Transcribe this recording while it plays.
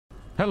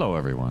Hello,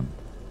 everyone.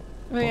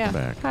 Oh, Welcome yeah.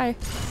 back. Hi.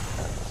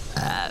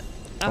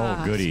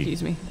 Oh, goody.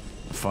 Excuse me.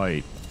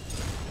 Fight.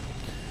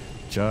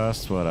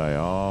 Just what I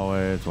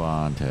always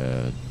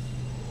wanted.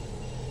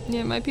 Yeah,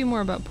 it might be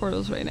more about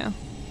portals right now.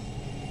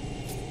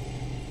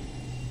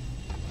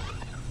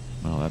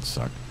 Well, that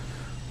sucked.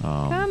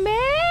 Come back!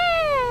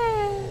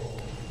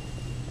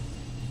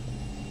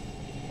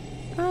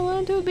 I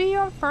want to be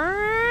your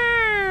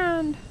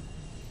friend!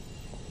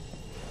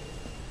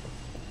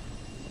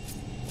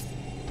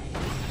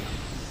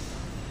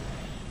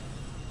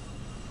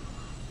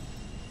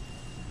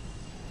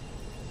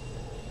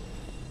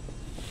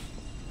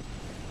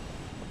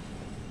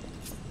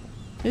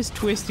 This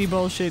twisty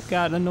bullshit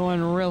got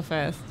annoying real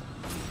fast.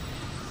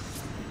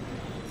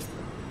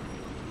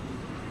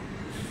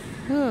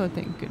 Oh,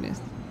 thank goodness.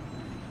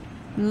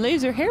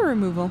 Laser hair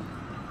removal.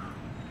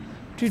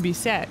 Which would be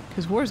sad,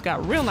 because War's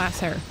got real nice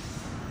hair.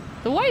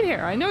 The white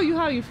hair, I know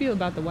how you feel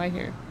about the white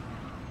hair.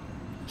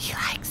 He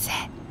likes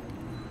it.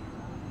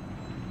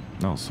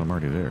 No, so I'm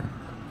already there.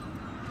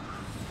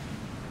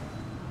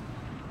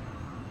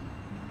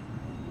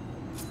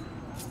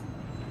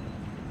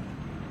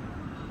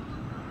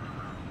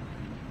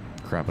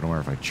 Crap, I don't know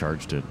if I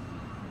charged it.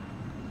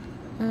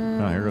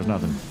 No, here goes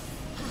nothing.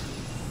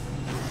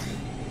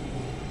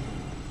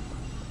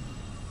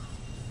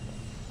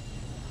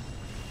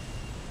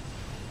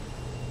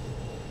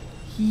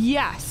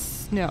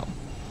 Yes! No.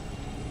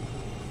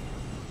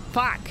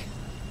 Fuck!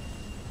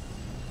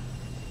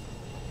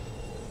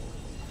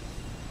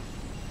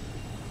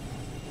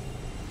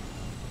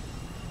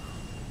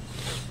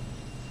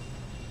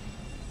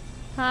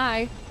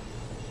 Hi.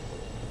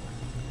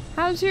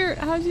 How's your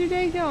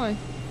day going?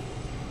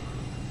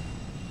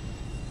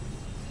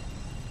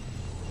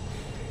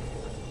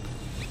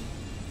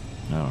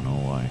 I don't know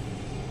why.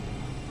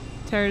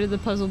 Tired of the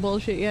puzzle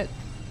bullshit yet?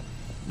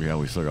 Yeah,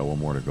 we still got one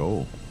more to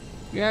go.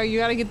 Yeah, you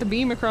gotta get the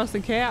beam across the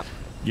cap.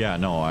 Yeah,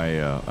 no, I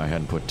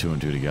hadn't put 2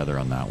 and 2 together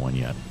on that one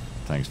yet.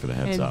 Thanks for the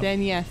heads And up.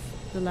 then yes,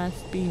 the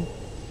last beam.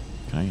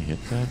 Can I hit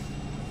that?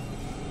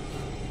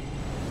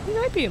 You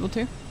might be able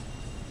to.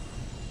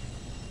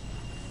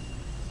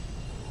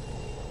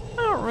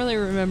 I don't really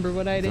remember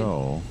what I did.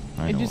 Oh,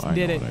 I know just what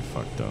did it. I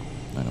fucked up.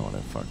 I know what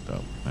I fucked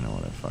up. I know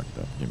what I fucked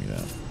up. Give me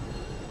that.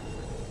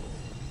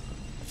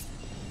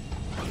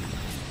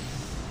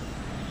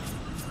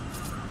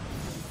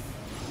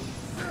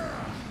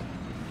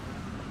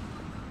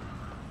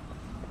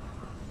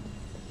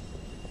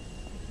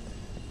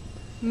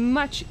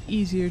 Much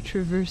easier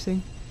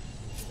traversing.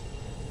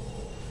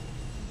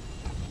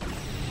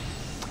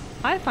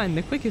 I find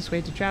the quickest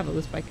way to travel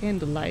is by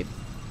candlelight.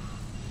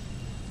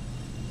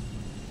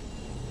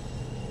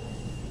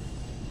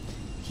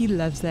 He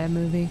loves that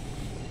movie.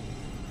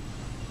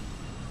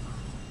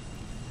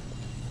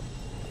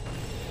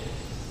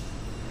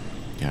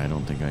 Yeah, I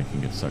don't think I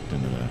can get sucked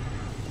into that.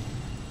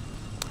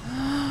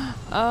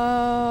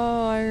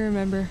 Oh, I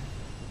remember.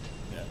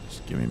 Yeah,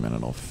 just give me a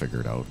minute. I'll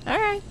figure it out.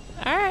 Alright,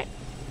 alright.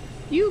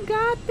 You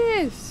got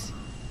this.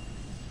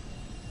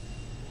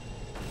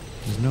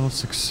 There's no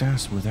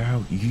success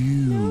without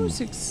you. No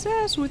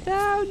success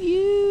without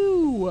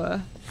you. All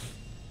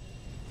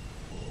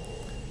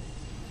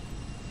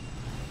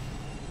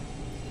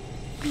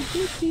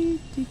good things.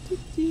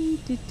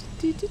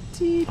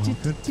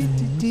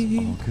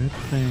 All good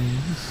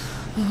things.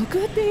 Oh,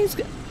 good things.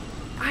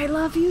 I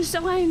love you,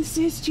 so I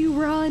insist you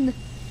run.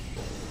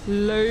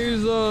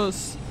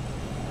 Lasers.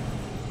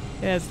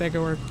 Yes, that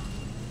could work.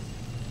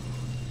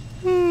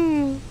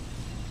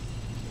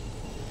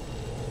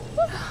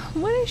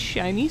 What a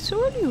shiny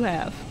sword you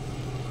have.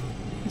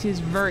 It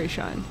is very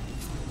shiny.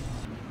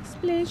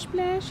 Splish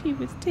splash, he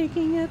was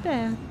taking a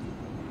bath.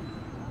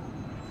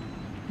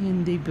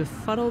 In the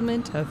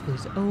befuddlement of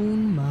his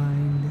own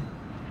mind.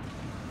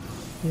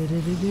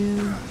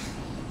 Do-do-do-do.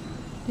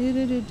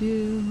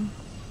 Do-do-do-do.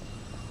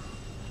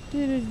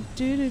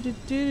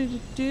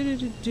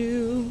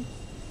 Do-do-do-do-do-do-do-do-do.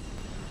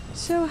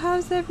 So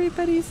how's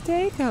everybody's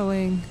day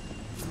going?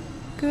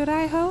 Good,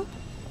 I hope?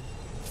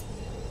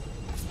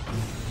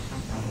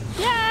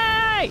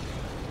 Yay!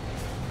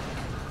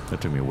 That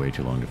took me way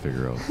too long to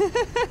figure out.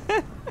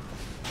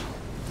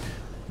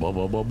 Bum,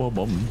 bum, bum, bum,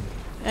 bum.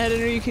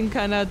 Editor, you can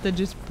cut out the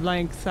just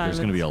blank silent There's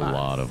going to be a spots.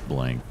 lot of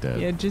blank that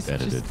edited just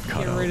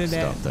cut get out rid of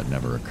that. stuff that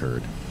never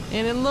occurred.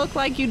 And it looked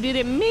like you did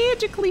it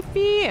magically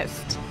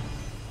fast.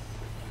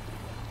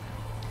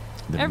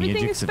 The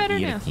Everything magics is better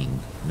of now. editing.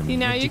 The See,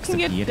 now you magics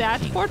can of get that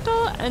editing.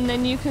 portal, and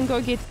then you can go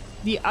get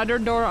the other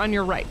door on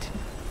your right.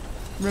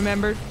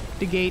 Remember?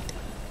 The gate.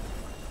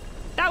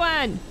 That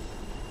one!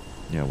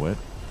 Yeah, what?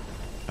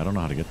 I don't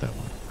know how to get that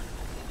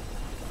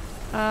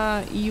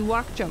one. You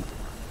walk jump.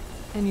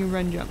 And you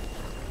run jump.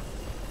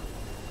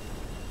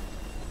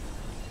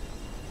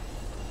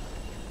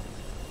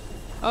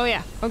 Oh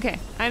yeah, okay.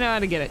 I know how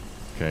to get it.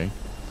 Okay.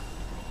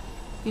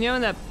 You know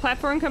when that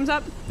platform comes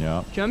up?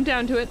 Yeah. Jump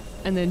down to it,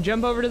 and then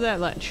jump over to that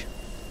ledge.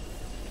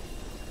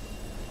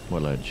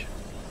 What ledge?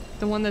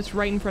 The one that's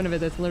right in front of it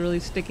that's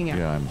literally sticking out.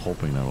 Yeah, I'm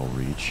hoping that'll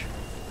reach.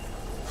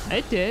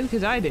 It did,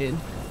 because I did.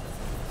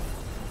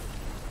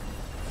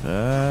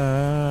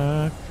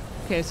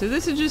 Okay, so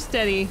this is just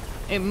steady.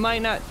 It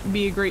might not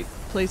be a great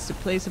place to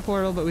place a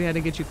portal, but we had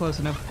to get you close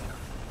enough.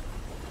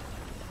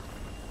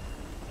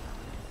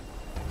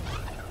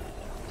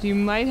 So you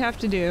might have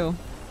to do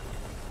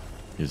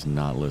is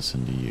not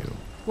listen to you.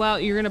 well,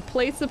 you're gonna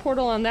place the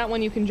portal on that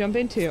one you can jump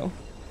into.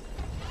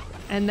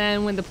 And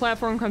then when the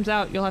platform comes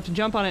out, you'll have to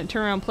jump on it,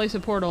 turn around, place a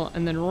portal,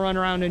 and then run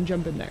around and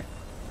jump in there.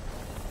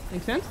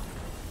 Make sense?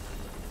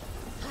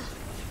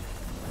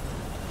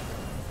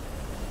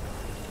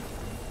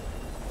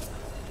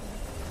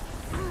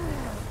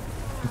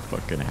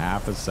 Fucking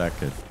half a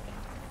second.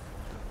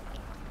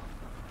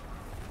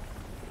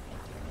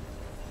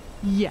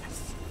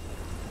 Yes.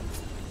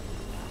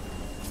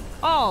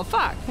 Oh,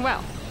 fuck.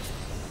 Well.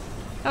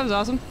 That was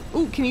awesome.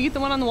 Ooh, can you get the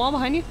one on the wall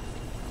behind you?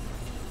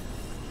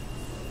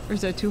 Or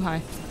is that too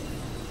high?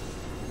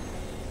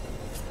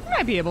 You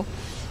might be able.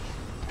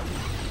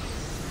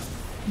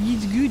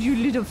 It's good, you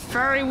little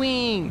furry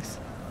wings.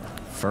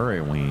 Furry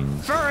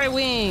wings. Furry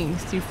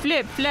wings. You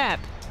flip, flap.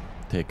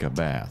 Take a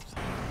bath.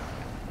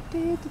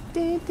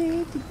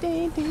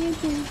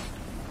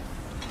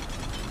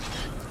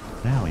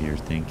 Now you're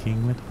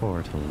thinking with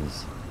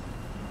portals.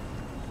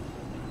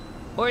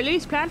 Or at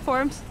least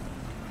platforms.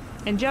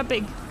 And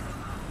jumping.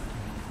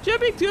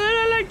 Jumping's good,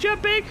 I like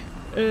jumping.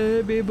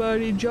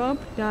 Everybody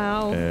jump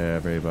now.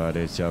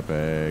 Everybody's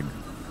jumping.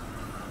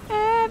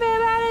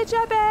 Everybody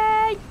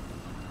jumping.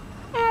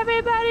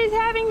 Everybody's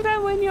having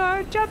fun when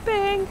you're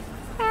jumping.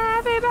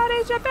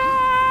 Everybody's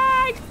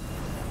jumping.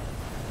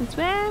 That's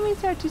when we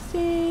start to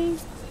sing.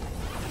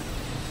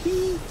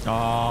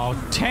 Oh,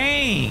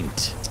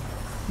 taint!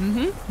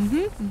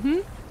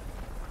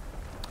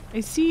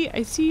 I see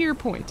your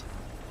point.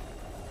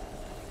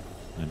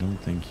 I don't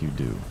think you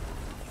do.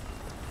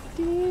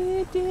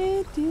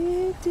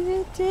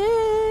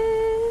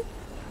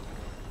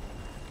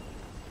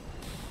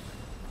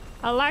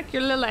 I like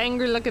your little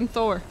angry looking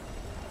Thor.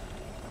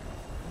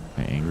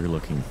 An angry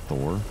looking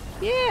Thor?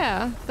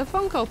 Yeah, the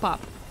Funko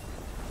Pop.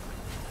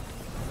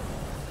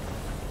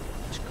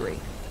 It's great.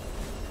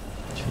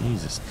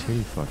 Jesus,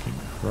 titty fucking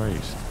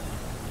Christ.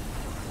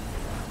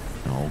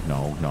 No,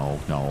 no, no,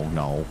 no,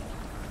 no.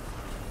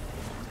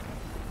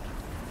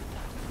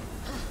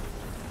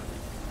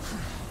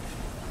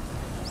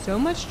 So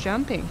much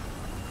jumping.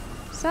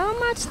 So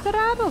much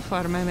trouble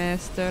for my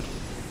master.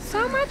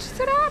 So much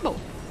trouble.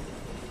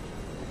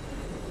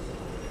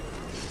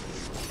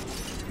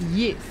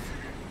 Yes.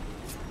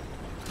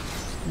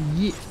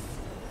 Yes.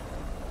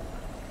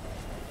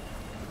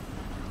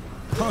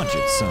 Punch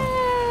it, son.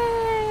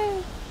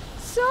 Yay!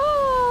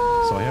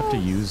 So I have to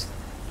use...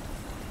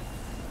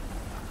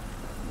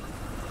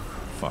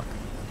 Fuck.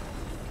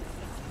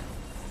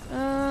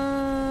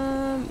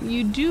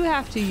 You do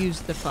have to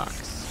use the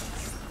fox.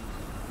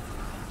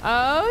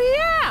 Oh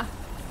yeah!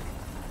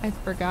 I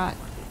forgot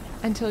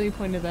until you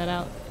pointed that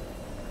out.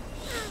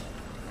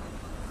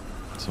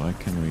 So I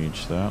can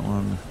reach that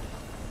one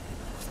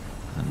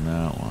and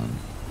that one,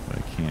 but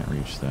I can't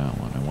reach that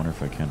one. I wonder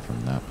if I can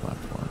from that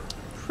platform.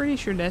 Pretty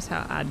sure that's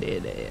how I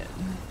did it.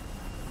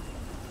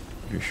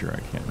 You're sure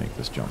I can't make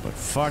this jump, but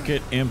fuck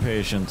it,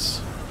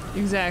 impatience.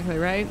 Exactly,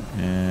 right?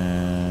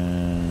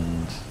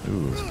 And...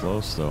 Ooh, it was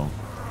close though.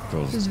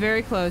 It was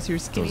very close. You were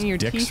skinning your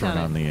dicks teeth right on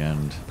on it. the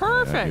end.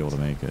 Perfect. I'd be able to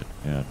make it.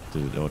 Yeah.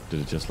 Did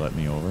it just let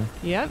me over?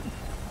 Yep.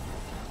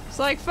 It's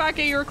like, fuck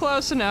it, you were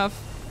close enough.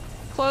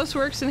 Close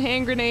works and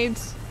hand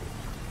grenades.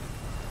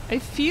 I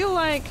feel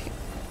like...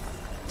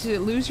 Did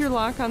it lose your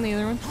lock on the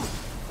other one?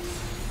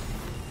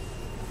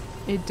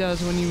 It does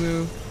when you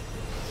move.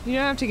 You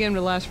don't have to get him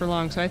to last for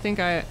long, so I think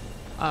I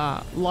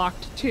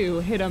locked 2,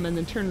 hit him, and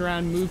then turned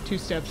around, moved 2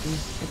 steps, and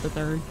hit the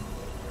 3rd.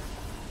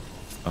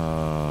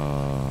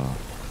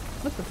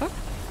 What the fuck?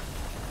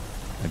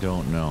 I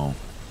don't know.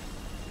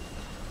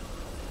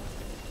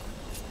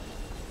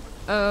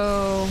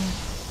 Oh.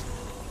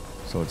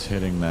 So it's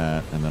hitting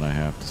that, and then I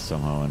have to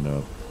somehow end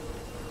up...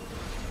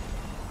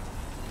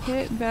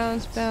 Hit,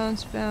 bounce,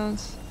 bounce,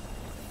 bounce.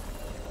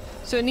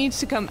 So it needs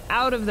to come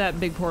out of that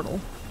big portal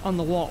on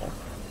the wall.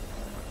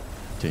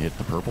 To hit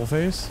the purple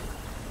face?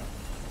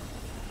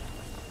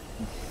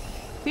 I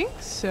think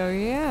so,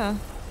 yeah.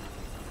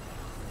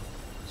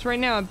 So right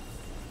now it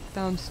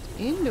bounced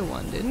into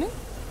one, didn't it?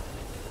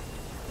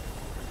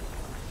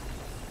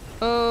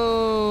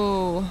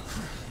 Oh.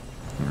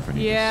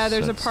 Yeah,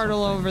 there's a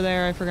portal over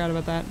there. I forgot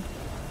about that.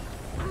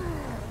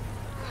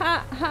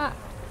 Ha ha.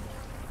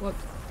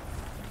 Whoops.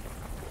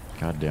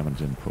 God damn it,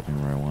 didn't put me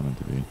where I wanted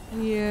to be.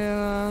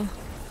 Yeah.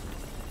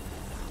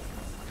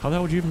 How the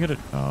hell would you even get it?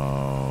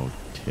 Oh,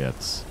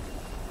 tits.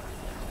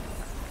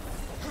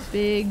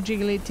 Big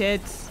jiggly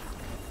tits.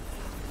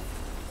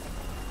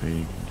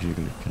 Big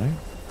jiggly. Can I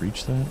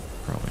reach that?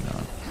 Probably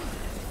not.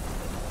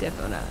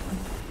 Definitely not.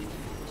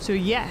 So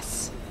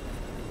yes.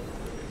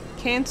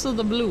 Cancel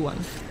the blue one.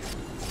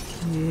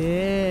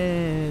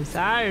 Yes,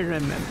 I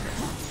remember.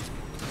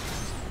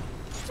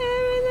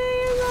 Everything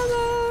is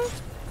over.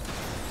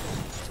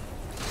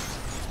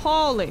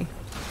 Holy.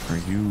 Are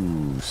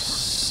you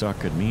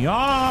sucking me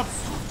off?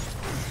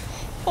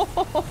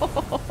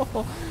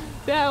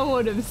 That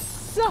would have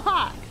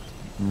sucked.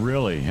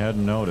 Really?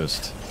 Hadn't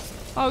noticed.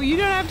 Oh, you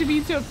don't have to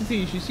be so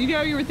facetious. You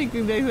know you were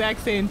thinking the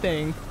exact same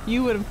thing.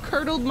 You would have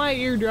curdled my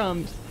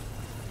eardrums.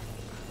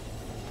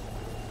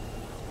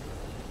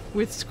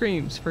 With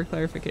screams, for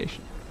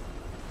clarification.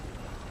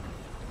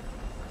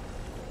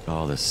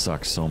 Oh, this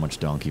sucks so much,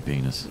 donkey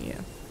penis.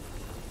 Yeah.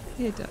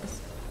 It does.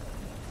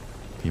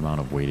 The amount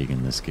of waiting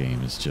in this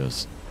game is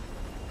just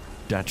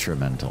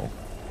detrimental.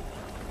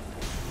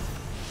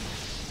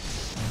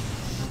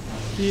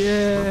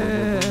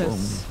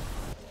 Yes.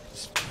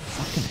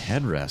 Fucking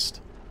headrest.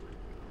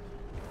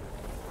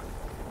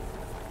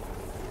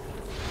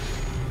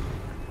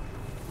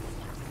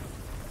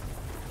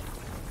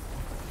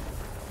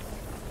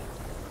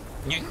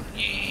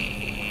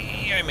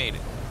 Yeah, I made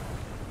it.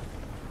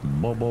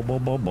 Bum bum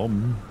bum bum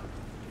bum.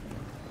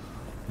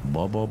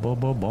 Bum bum bum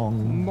bum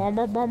bum. Bum,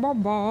 bum, bum,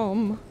 bum,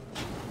 bum.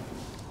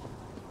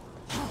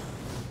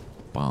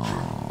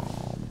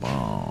 Bum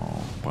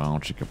bum. Brown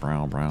chicka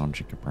brown brown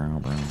chicka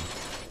brown brown.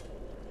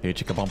 Hey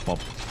chicka bump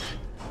bump.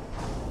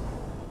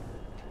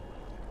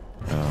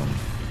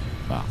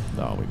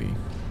 That'll be.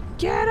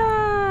 Get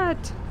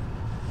it!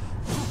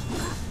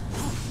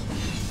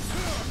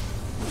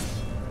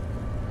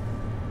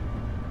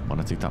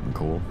 Wanna see something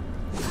cool?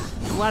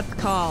 What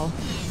call?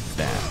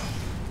 That.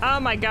 Oh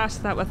my gosh,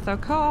 that was so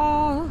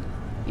cool.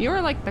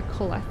 You're like the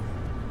coolest.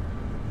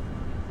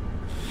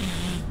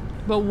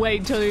 But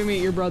wait till you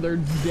meet your brother,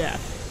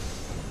 Death.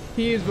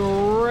 He is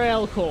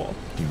real cool.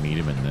 You meet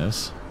him in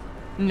this?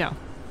 No.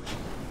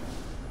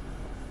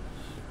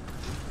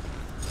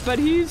 But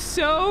he's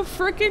so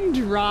freaking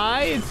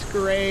dry, it's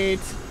great.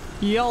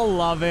 You'll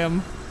love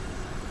him.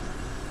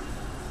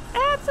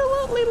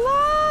 Absolutely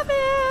love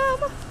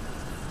him!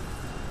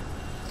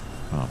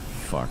 Oh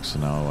fuck, so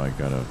now I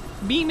gotta...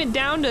 Beam it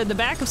down to the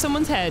back of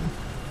someone's head.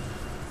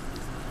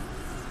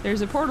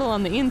 There's a portal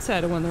on the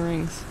inside of one of the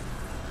rings.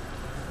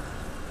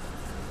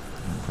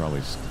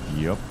 Probably...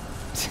 Yep.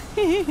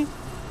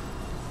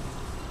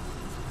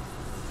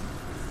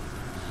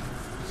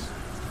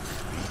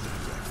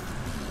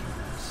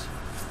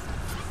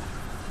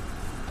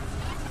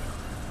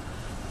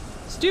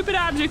 Stupid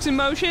objects in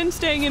motion,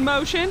 staying in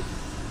motion.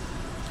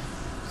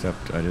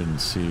 Except I didn't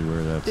see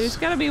where that's... There's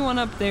gotta be one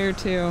up there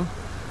too.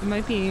 It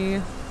might be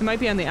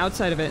on the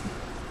outside of it.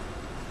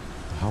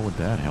 How would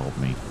that help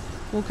me?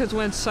 Well, because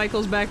when it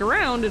cycles back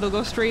around, it'll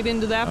go straight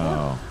into that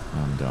portal. Oh,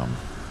 I'm dumb.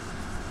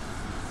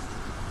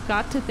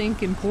 Got to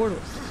think in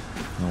portals.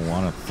 I don't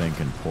want to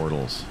think in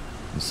portals.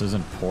 This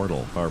isn't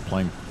Portal. If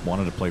I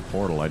wanted to play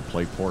Portal, I'd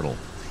play Portal.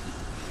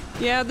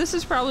 Yeah, this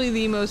is probably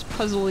the most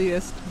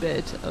puzzliest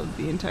bit of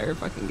the entire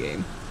fucking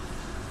game.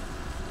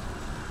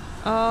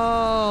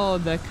 Oh,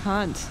 the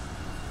cunt.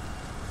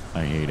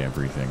 I hate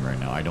everything right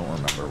now. I don't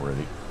remember where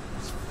the...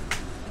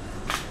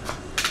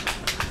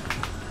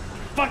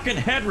 Fucking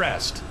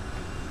headrest!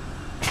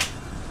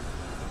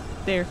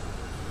 There.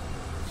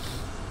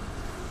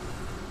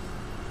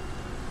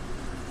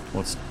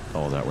 What's...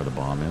 Oh, is that where the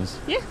bomb is?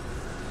 Yeah.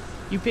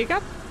 You pick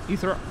up, you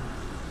throw.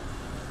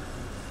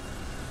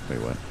 Wait,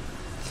 what?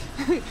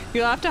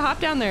 You'll have to hop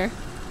down there.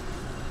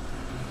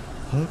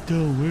 Hop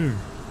down where?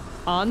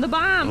 On the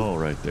bomb. Oh,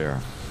 right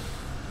there.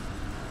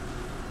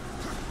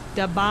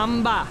 The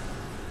bomba.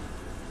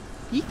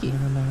 Yeeky.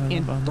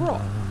 And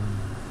throw.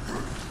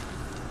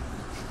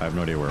 I have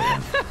no idea where it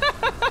went.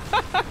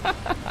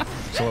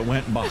 So it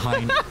went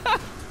behind...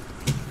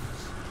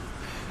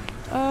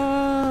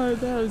 Oh,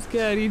 that was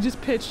good. He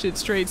just pitched it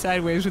straight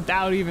sideways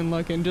without even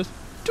looking. Just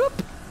doop.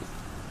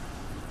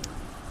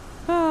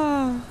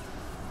 Ah.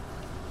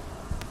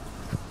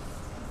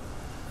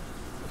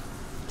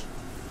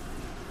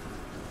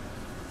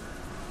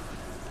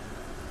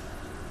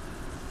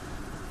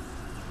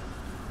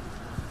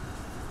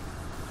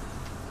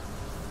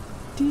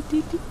 Do,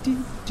 do, do,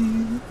 do,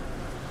 do.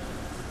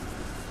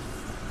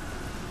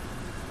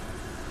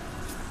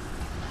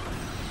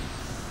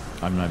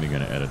 I'm not even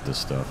gonna edit this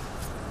stuff.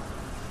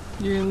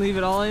 You're gonna leave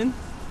it all in?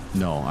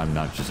 No, I'm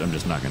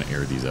just not gonna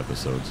air these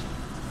episodes.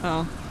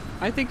 Oh.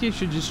 I think you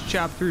should just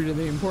chop through to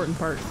the important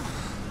part.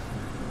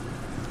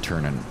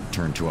 Turn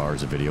 2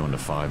 hours of video into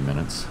 5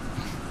 minutes.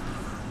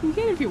 You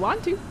can if you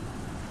want to.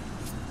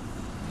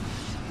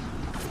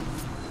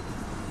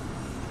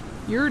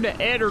 You're the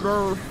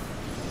editor.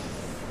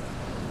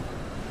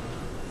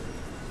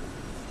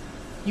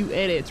 You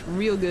edit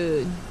real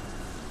good.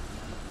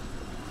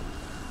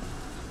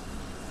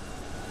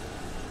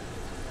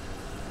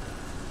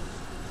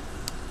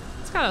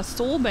 It's got a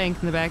soul bank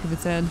in the back of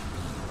its head.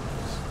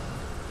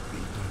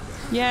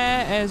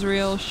 Yeah,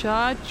 Ezreal,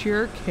 shut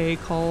your cake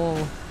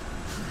hole.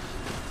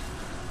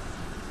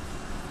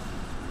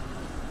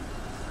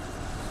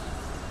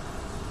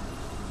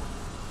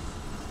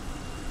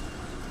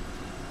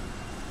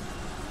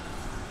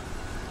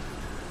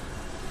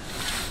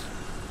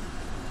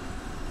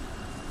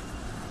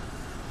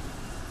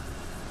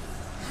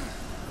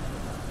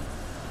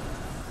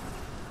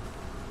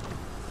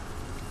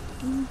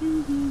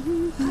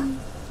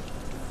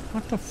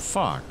 What the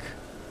fuck?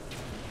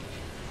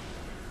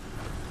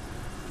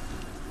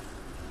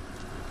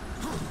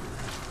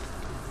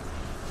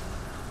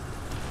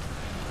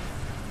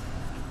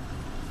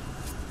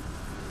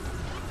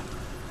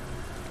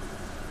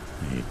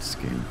 this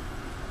game.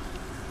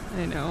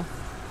 I know.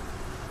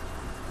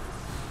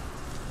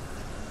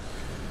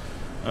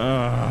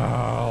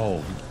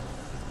 Oh.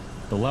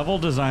 The level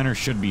designer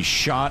should be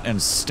shot and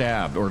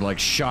stabbed, or like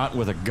shot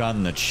with a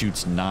gun that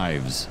shoots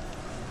knives.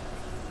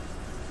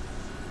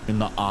 In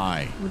the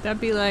eye. Would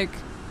that be like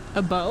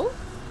a bow?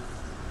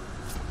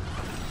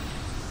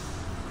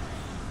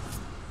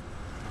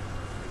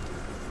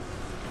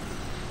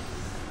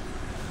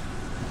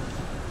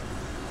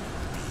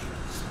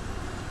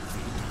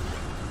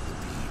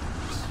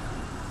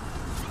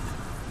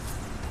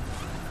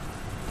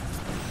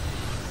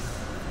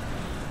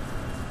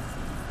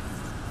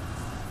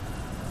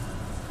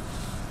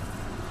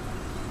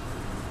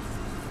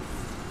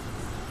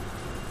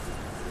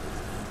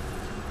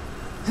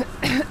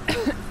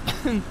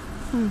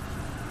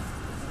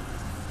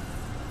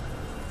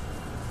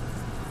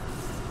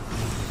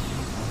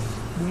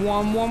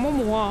 Wom wom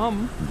wom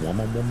wom. Wom,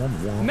 wom, wom,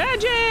 wom, wom.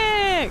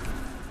 Magic!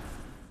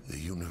 The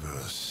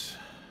universe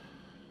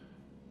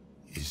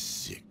is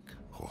sick,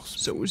 Horseman.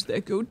 So is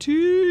that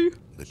goatee.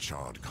 The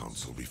Charred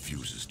Council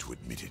refuses to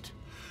admit it,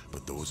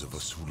 but those of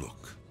us who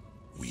look,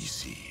 we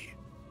see.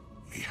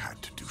 We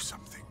had to do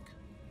something.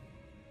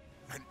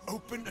 An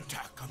open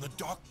attack on the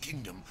Dark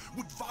Kingdom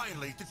would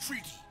violate the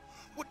treaty.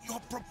 What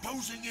you're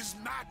proposing is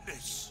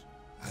madness.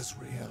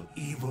 Azrael,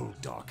 evil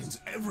darkens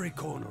every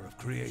corner of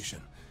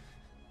creation.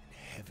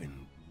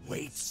 Heaven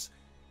waits.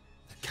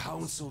 The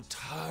Council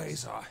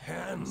ties our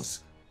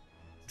hands.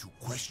 To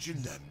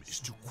question them is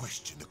to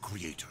question the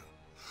Creator.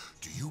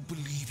 Do you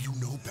believe you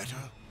know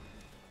better?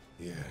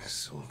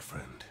 Yes, old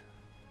friend.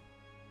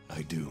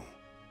 I do.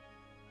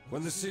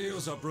 When the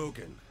seals are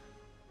broken,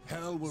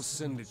 Hell will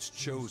send its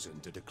chosen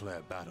to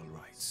declare battle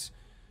rights.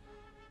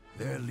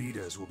 Their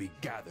leaders will be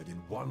gathered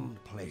in one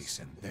place,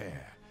 and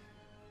there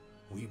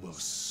we will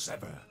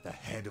sever the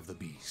head of the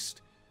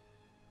beast.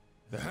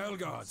 The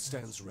Hellguard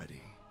stands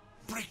ready.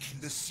 Breaking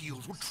the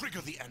seals will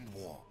trigger the End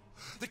War.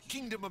 The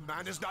Kingdom of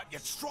Man is not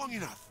yet strong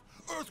enough.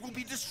 Earth will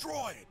be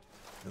destroyed.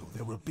 No,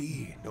 there will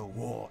be no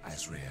war,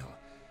 Azrael.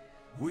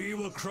 We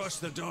will crush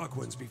the Dark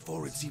Ones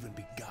before it's even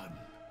begun.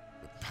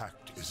 The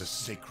Pact is a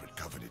sacred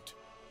covenant.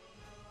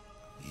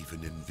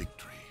 Even in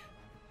victory,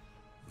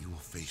 we will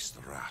face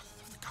the wrath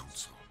of the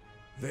Council.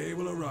 They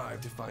will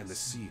arrive to find the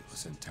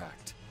seals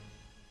intact.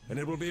 And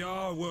it will be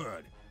our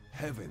word,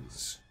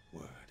 Heaven's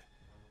word,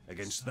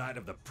 against that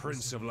of the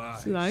Prince of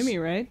Lies. Slimy,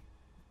 right?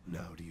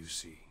 Now do you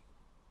see?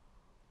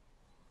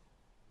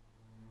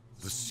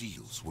 The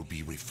seals will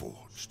be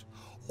reforged.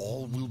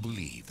 All will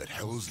believe that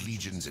Hell's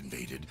legions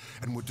invaded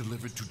and were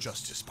delivered to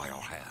justice by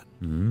our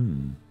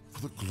hand.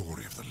 For the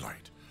glory of the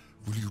light,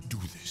 will you do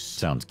this?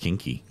 Sounds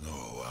kinky.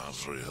 No,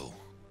 Azrael.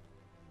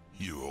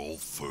 You old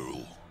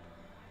fool.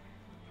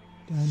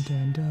 Dun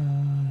dun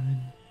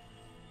dun.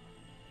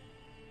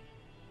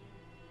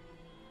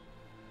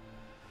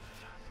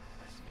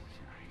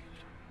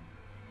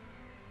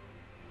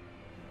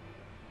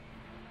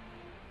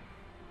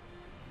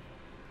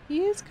 He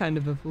is kind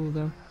of a fool,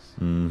 though.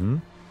 Mm-hmm.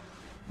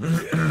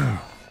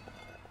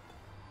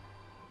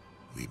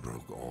 We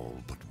broke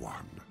all but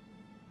one.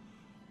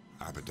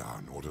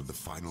 Abaddon ordered the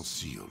final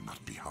seal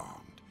not be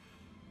harmed.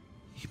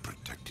 He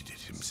protected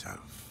it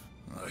himself.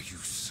 Are you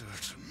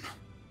certain?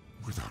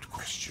 Without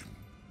question.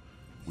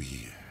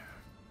 We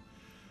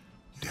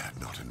dared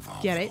not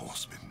involve Get the it?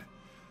 horsemen.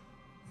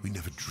 We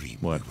never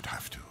dreamed What? we would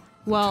have to.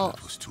 Well, until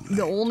it was too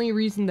the late. only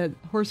reason that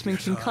horsemen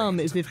can come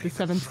is if the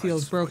seventh seal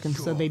is broken,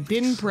 so they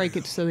didn't break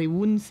it so they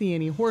wouldn't see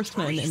any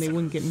horsemen and they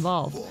wouldn't get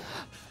involved.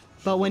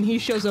 But when he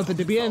shows up at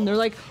the beginning, they're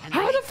like,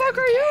 how the fuck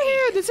are you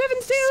here? The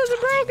seventh seal isn't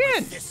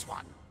broken! This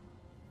one.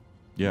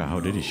 Yeah,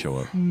 how did he show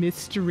up?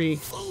 Mystery.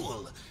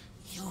 Fool!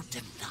 You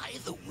deny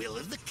the will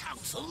of the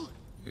Council?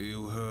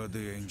 You heard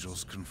the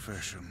angel's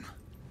confession.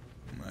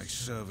 My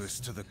service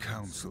to the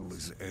Council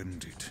is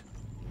ended.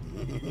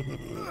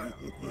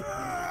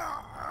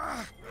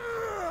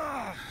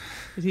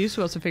 He was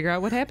supposed to figure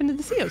out what happened to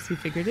the seals. He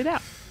figured it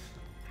out.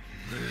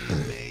 We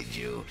made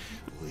you.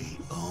 We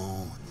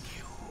own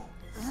you.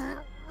 We're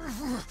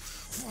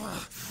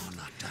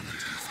not done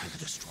until you find the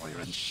Destroyer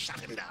and shut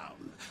him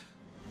down.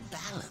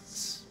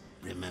 Balance,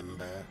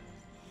 remember?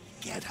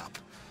 Get up.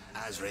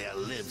 Azrael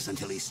lives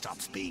until he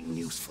stops being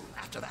useful.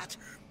 After that,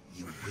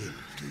 you will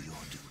do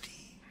your duty.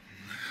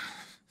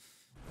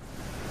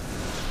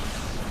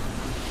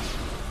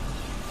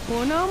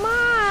 Uno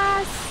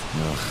más!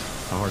 Ugh,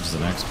 how hard's the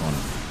next one?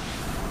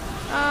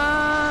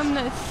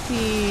 Let's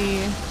see.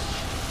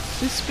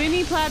 The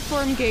spinny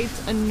platform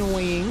gate's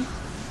annoying.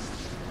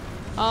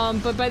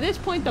 But by this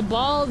point, the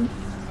bald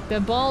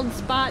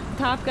spot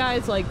top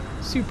guy's like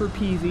super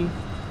peasy.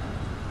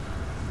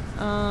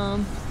 I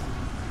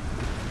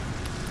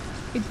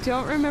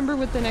don't remember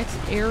what the next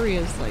area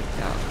is like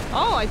though.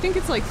 Oh, I think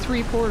it's like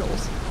 3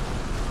 portals.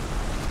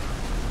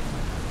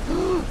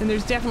 And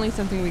there's definitely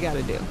something we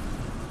gotta do.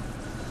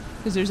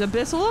 Because there's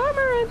abyssal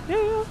armor in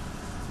here.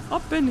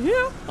 Up in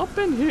here, up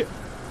in here.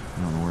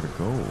 I don't know where to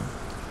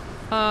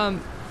go.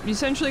 You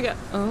essentially got,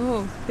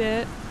 oh,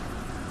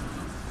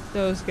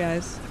 those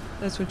guys.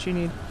 That's what you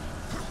need.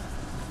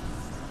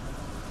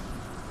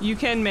 You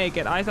can make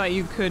it. I thought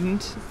you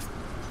couldn't.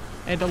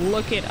 I had to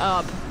look it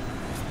up.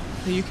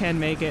 So you can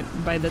make it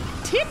by the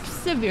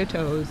tips of your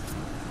toes.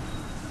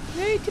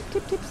 Very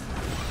tips.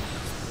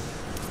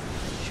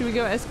 Should we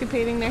go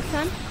escapading next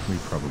time? We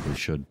probably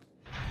should.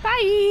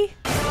 Bye!